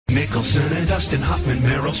Nicholson and Dustin Hoffman,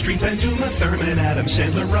 Meryl Streep and Uma Thurman, Adam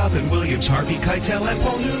Sandler, Robin Williams, Harvey Keitel and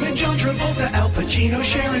Paul Newman, John Travolta, Al Pacino,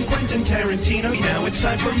 Sharon, Quentin Tarantino. Now it's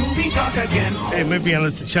time for Movie Talk again. Hey, movie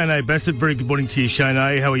analyst Shane A. Bassett. Very good morning to you, Shane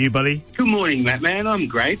A. How are you, buddy? Good morning, Matt, man. I'm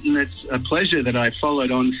great, and it's a pleasure that I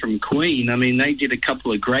followed on from Queen. I mean, they did a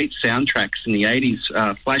couple of great soundtracks in the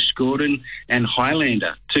 80s, Flash Gordon and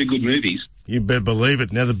Highlander. Two good movies. You better believe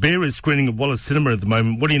it. Now, The Bear is screening at Wallace Cinema at the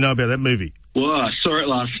moment. What do you know about that movie? Well, I saw it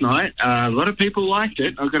last night. A lot of people liked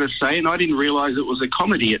it, I've got to say, and I didn't realise it was a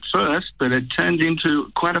comedy at first, but it turned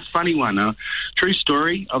into quite a funny one. A true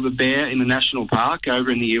story of a bear in a national park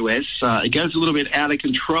over in the US. It goes a little bit out of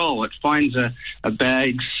control. It finds a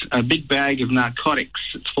big bag of narcotics.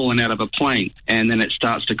 It's fallen out of a plane, and then it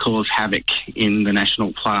starts to cause havoc in the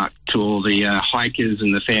national park to all the hikers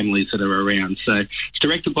and the families that are around. So it's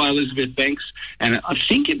directed by Elizabeth Banks, and I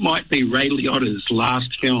think it might be Ray Liotta's last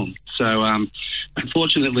film. So,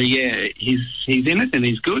 unfortunately, yeah, he's in it and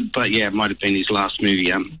he's good, but yeah, it might have been his last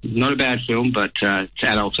movie. Not a bad film, but it's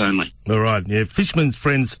adults only. All right, yeah, Fisherman's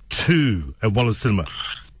Friends 2 at Wallace Cinema.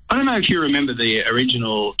 I don't know if you remember the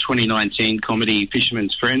original 2019 comedy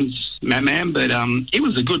Fisherman's Friends, Matt, but it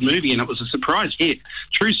was a good movie and it was a surprise hit.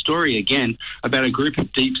 True story, again, about a group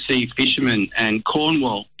of deep-sea fishermen in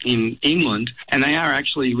Cornwall in England, and they are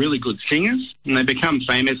actually really good singers, and they become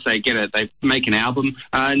famous. They make an album,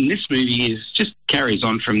 and this movie just carries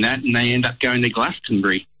on from that, and they end up going to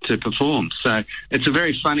Glastonbury to perform. So it's a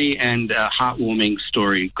very funny and heartwarming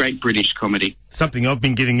story. Great British comedy. Something I've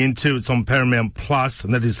been getting into, it's on Paramount Plus,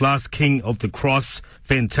 and that is Last King of the Cross.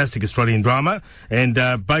 Fantastic Australian drama, and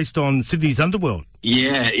based on Sydney's underworld.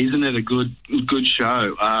 Yeah, isn't it a good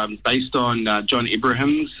show? Based on John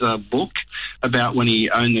Ibrahim's book about when he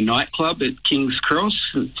owned the nightclub at King's Cross,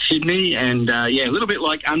 Sydney, and a little bit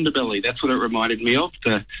like Underbelly. That's what it reminded me of,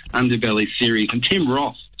 the Underbelly series. And Tim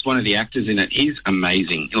Roth, one of the actors in it, he's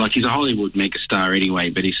amazing. Like, he's a Hollywood megastar anyway,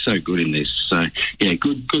 but he's so good in this. So, yeah,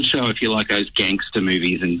 good show if you like those gangster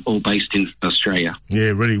movies, and all based in Australia. Yeah,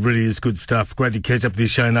 really, really is good stuff. Great to catch up with you,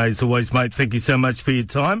 Shane A. As always, mate. Thank you so much for your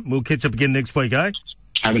time. We'll catch up again next week, eh?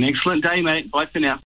 Have an excellent day, mate. Bye for now.